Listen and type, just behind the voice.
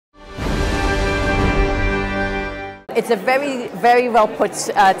It's a very well put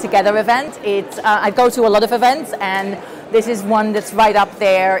together event. I go to a lot of events, and this is one that's right up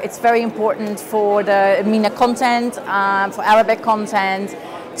there. It's very important for the MENA content, for Arabic content,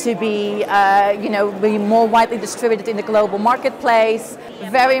 to be, be more widely distributed in the global marketplace.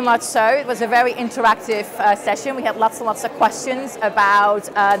 Very much so. It was a very interactive session. We had lots and lots of questions about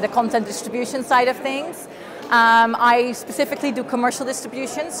the content distribution side of things. I specifically do commercial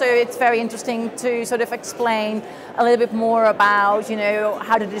distribution, so it's very interesting to sort of explain a little bit more about,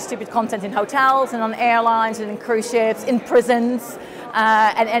 how to distribute content in hotels and on airlines and in cruise ships, in prisons,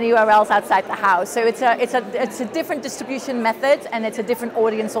 and anywhere else outside the house. So it's a different distribution method, and it's a different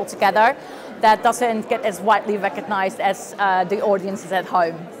audience altogether that doesn't get as widely recognized as the audiences at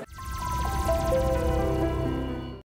home.